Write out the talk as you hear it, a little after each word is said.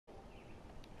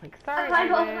Like, sorry,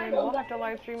 Ivan, we'll have to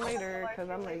live stream later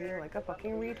because I'm lagging like a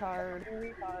fucking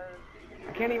retard.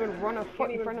 I can't even run a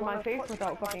foot in front of my face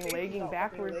without fucking lagging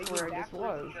backwards to where I just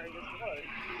was.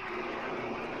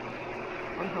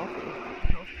 Unhealthy.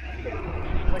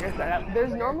 Like I said,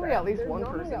 there's normally at least one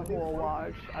person who will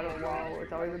watch. I don't know,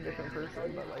 it's always a different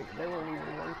person, but like, there won't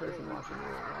even one person watching me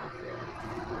right now,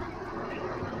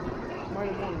 so.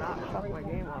 Might as well not fuck my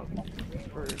game up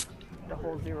for the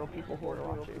whole 0 people who are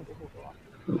watching.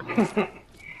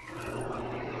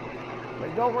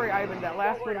 But don't worry, Ivan, that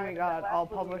last win we got, I'll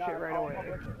publish it right away.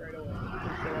 Instead of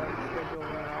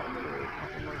scheduling it out for a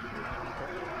couple months from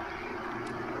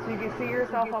now. So you can see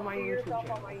yourself on my YouTube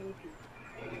channel.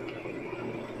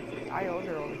 IOs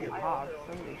are over here popped.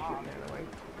 Somebody's shooting at it. Like,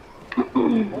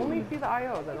 only see the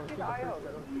IOs, I don't see the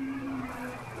person.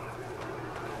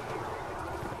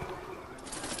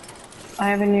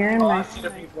 Ivan, you're in my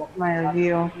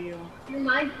review. You're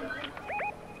my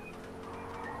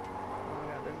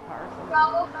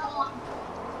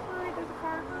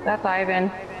That's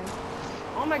Ivan.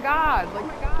 Oh my god,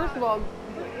 like, first of all,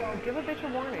 give a bitch a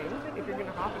warning if you're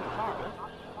gonna hop in a car.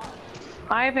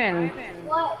 Ivan,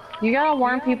 you gotta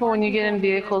warn people when you get in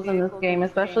vehicles in this game,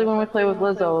 especially when we play with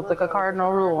Lizzo. It's like a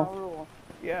cardinal rule.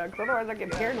 Yeah, because otherwise I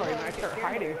get paranoid and I start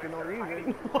hiding for no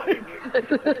reason. Like,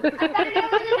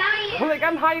 like,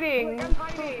 I'm hiding.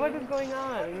 What is going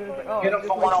on? And it's like, oh, it's just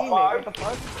my teammate. What the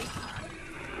fuck?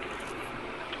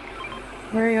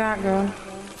 Where are you at, girl?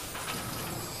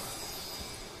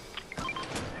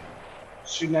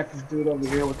 Shooting at this dude over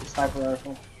here with the sniper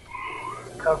rifle.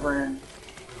 Covering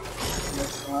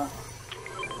this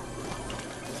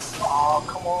Oh,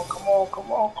 come on, come on,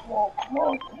 come on, come on, come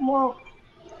on, come on.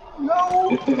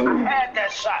 No! I had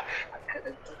that shot. I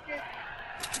couldn't do it.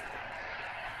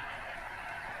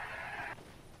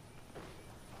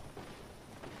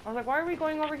 I was like, why are we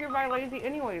going over here by Lazy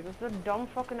anyways? This is a dumb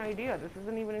fucking idea. This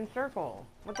isn't even in circle.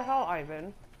 What the hell,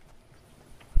 Ivan?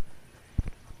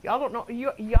 Y'all don't know.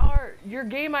 Your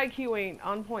game IQ ain't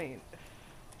on point.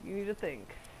 You need to think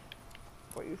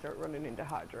before you start running into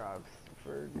hot drops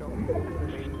for no reason because the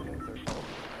game is in circle.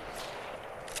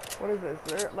 What is this?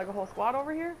 Is there like a whole squad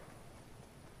over here?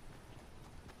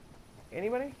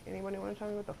 Anybody? Anybody want to tell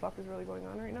me what the fuck is really going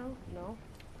on right now? No?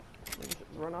 We just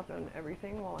run up on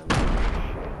everything while I'm like,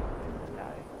 shit, and then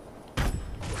die.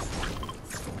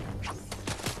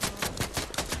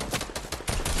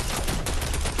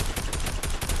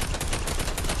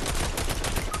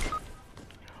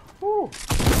 Whew.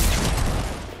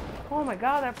 Oh my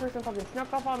god, that person fucking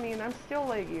snuck up on me and I'm still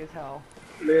laggy as hell.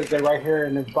 Liz, they're right here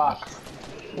in this box.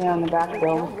 Yeah, on the back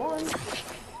door.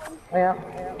 Yeah.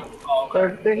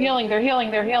 They're healing, they're healing,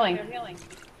 they're healing. I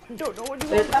don't know what you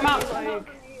want. Come out. Like.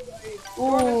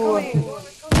 Ooh.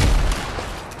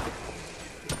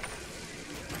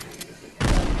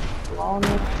 All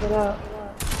mixed it up.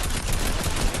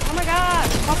 Oh my god!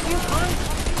 Fuck you, punk!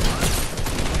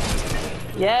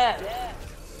 Yes!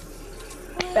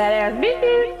 Badass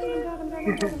bitches!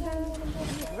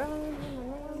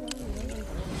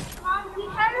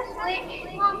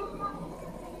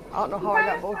 I don't know how I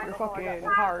got both your fucking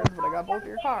cars, but I got both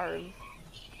your cars.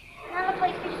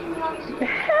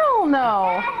 Hell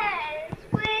no!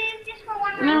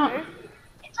 No.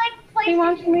 He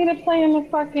wants me to play on the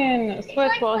fucking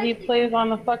Switch while he plays on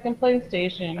the fucking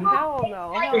PlayStation. Hell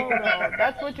no, hell no.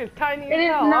 That Switch is tiny as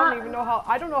hell. I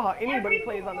don't know how anybody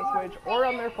plays on the Switch or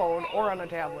on their phone or on a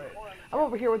tablet. I'm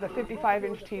over here with a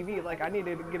 55-inch TV, like I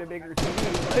needed to get a bigger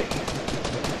TV. Like,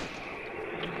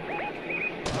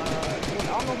 I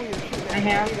don't know who you're shooting at. I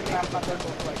have.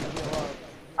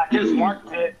 I just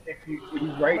marked it if you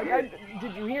right like,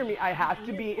 did you hear me? I have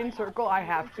to be in circle, I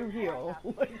have to heal.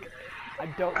 Like, I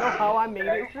don't know how I made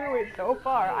it through it so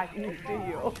far. I need to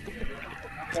heal.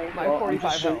 My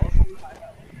 45 health.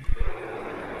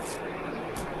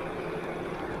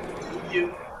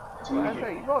 I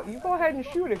say, you go ahead and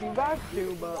shoot if you got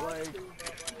to, but like,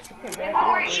 I can't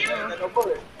back you up right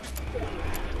now.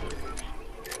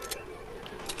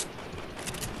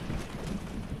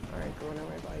 Alright, going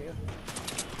right by you.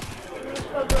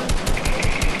 Okay.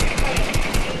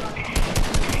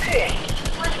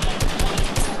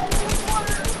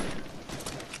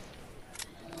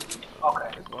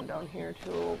 There's one down here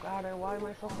too. God, why am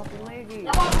I so fucking laggy?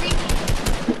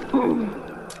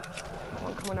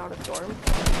 One coming out of storm.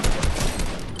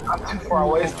 I'm too far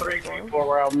away. It's 3 people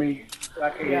around me.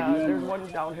 Yeah, there's one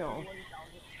downhill.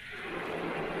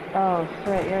 Oh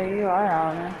shit, yeah, you are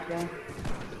out there.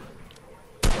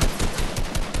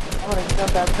 I would have killed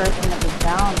that person that was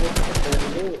down just for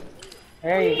their loot.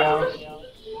 There you go.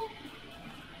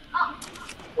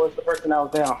 Where's the person that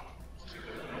was down?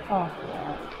 Oh,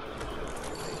 yeah.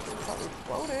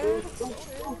 exploded.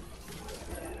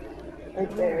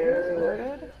 Right there.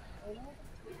 Exploded.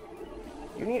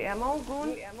 You need ammo,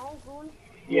 Goon?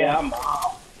 Yeah, I'm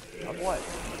out. Of what?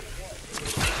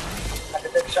 I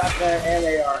can take shotgun and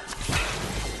AR.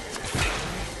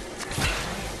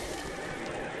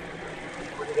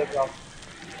 Where did it go?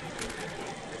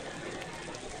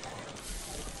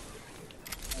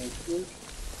 Thank you.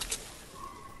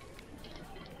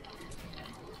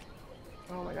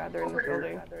 Oh my god, they're in the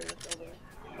building.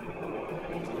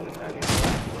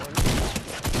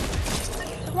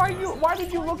 Why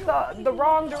did you look the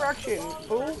wrong direction,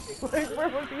 fool? Like, where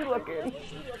was he looking?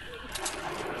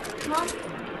 Mom,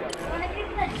 when I get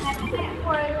the attachment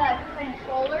for the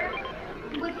controller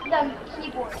with the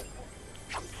keyboard.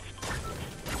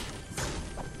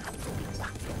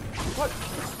 What?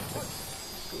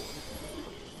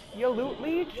 You loot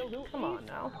leech? Come on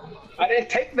now. I didn't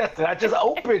take nothing. I just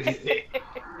opened it.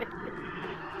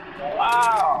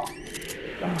 Wow.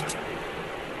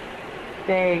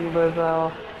 Dang,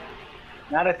 Lizzo.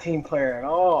 Not a team player at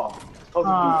all. It's supposed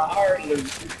to be hard loot.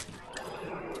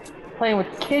 Playing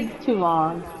with kids too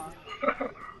long.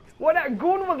 What?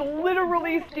 Goon was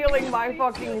literally stealing my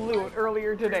fucking loot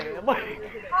earlier today. Like,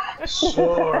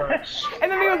 Sure.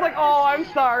 and then he was like, "Oh, I'm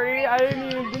sorry. I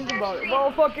didn't even think about it."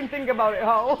 Well, fucking think about it,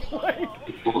 ho. Like,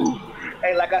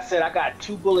 Hey, like I said, I got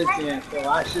 2 bullets in, so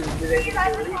I should have been able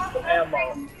to release some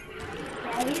ammo.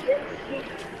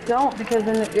 Don't, because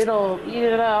then it'll eat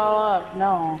it all up.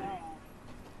 No.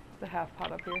 the half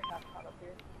pot up here.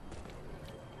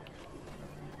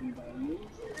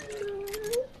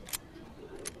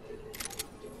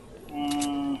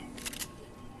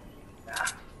 Nah.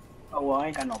 Oh well, I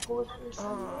ain't got no bullets for this.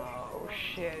 Oh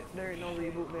shit, there ain't no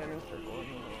reboot man in circle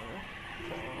anymore.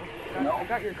 So, No. I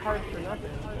got your cards for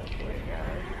nothing.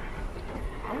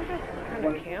 I'm gonna just kind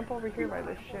of camp over here by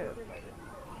this shit.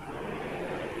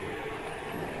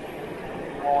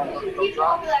 He's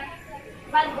over there,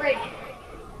 by the bridge.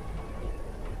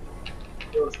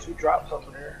 There was 2 drops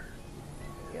over there.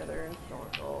 Yeah, they're in storm.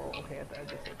 Oh, okay, at the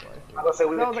edge of circle. I see. I was gonna say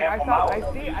we No, could like, camp them out.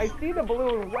 I see the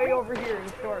balloon way over here in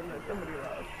storm that somebody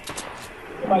lost.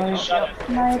 Somebody just shot it.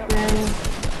 My brain.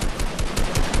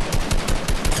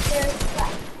 There's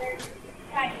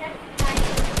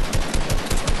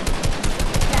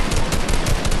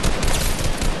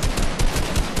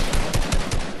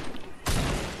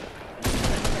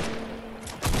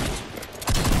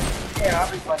Yeah,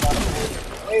 I'll be playing out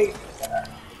of Wait.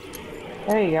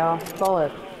 There you go.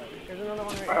 Bullet. There's another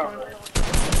one right Oh. here.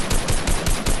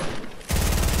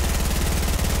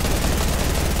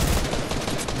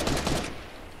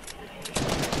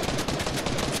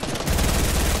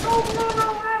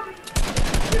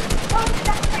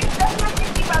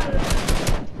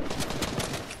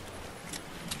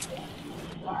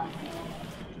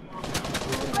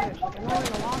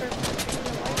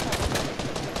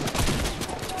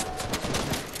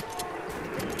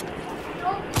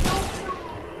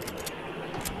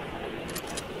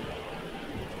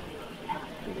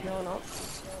 Going up.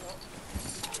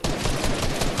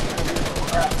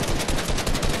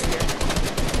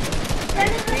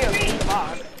 See him in the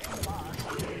box.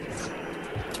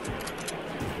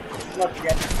 Look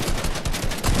again.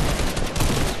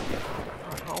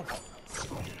 Oh.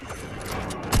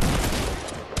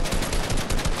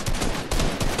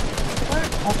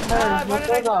 That's Why did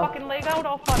I fucking leg out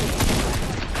all funny?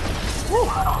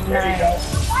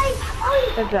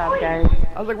 Nice. Good job, guys.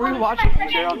 I was like, were you watching me,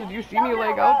 Cheryl? Did you see me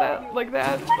leg out that like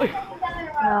that? Like,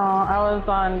 No, I was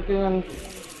on Goon.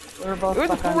 We were both it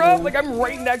was stuck on rough. Goon. Like, I'm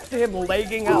right next to him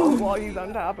legging out while he's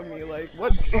on top of me. Like,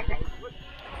 what?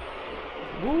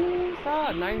 Woo,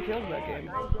 9 kills that game.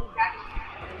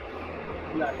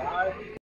 You got 9?